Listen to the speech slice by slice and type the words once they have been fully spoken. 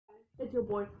it's your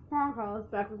boy Juan-Carlos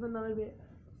back with another video.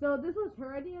 So this was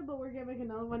her idea, but we're gonna make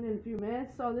another one in a few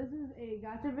minutes. So this is a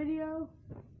gotcha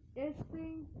video-ish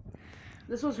thing.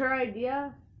 This was her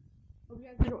idea. Hope you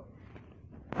guys enjoy.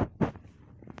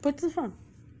 What's the fun?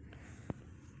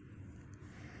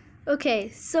 Okay,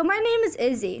 so my name is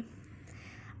Izzy.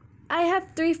 I have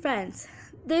 3 friends.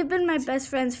 They've been my best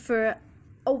friends for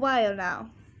a while now.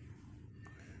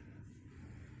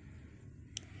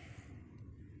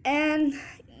 And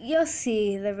you'll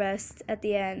see the rest at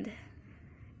the end.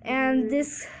 And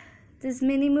this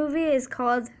mini movie is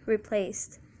called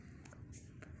Replaced.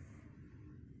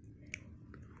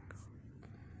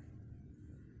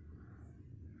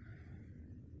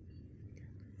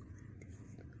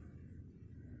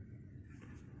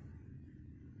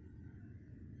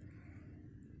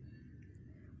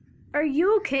 Are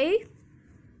you okay?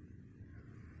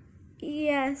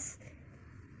 Yes.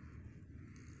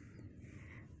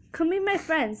 Come meet my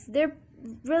friends. They're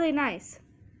really nice.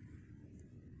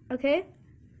 Okay?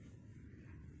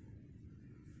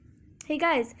 Hey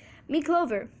guys, meet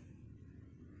Clover.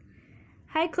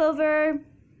 Hi Clover.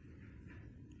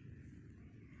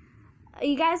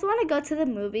 You guys want to go to the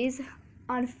movies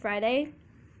on Friday?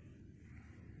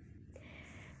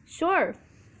 Sure.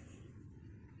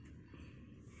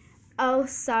 Oh,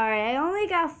 sorry. I only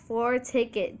got 4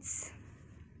 tickets.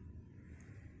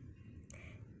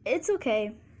 It's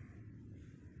okay.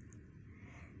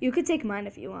 You could take mine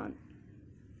if you want.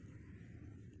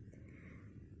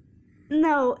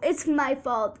 No, it's my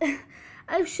fault.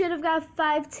 I should have got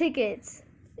 5 tickets.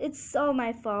 It's all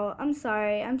my fault. I'm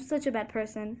sorry. I'm such a bad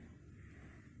person.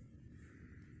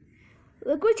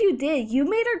 Look what you did. You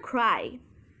made her cry.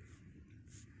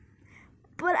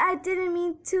 But I didn't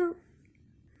mean to.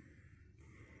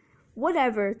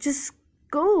 Whatever. Just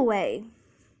go away.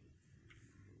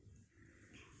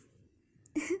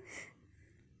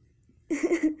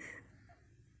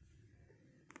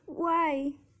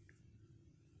 Why?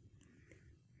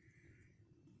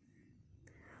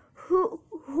 Who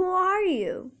are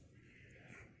you?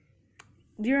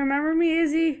 Do you remember me,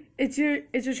 Izzy? It's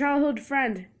your childhood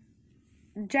friend,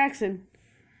 Jackson.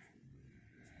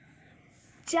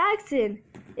 Jackson,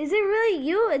 is it really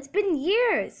you? It's been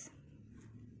years.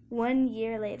 1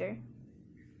 year later.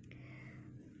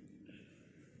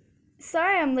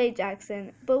 Sorry I'm late,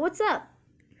 Jackson, but what's up?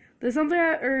 There's something,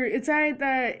 it's alright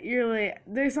that you're late.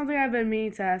 There's something I've been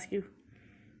meaning to ask you.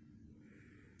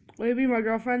 Will you be my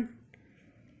girlfriend?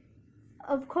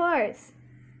 Of course.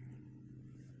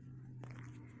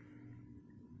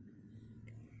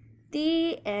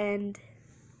 The end.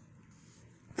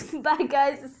 Bye,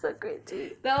 guys. It's so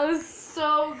cringy. That was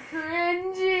so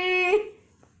cringy.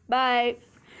 Bye.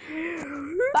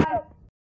 Bye.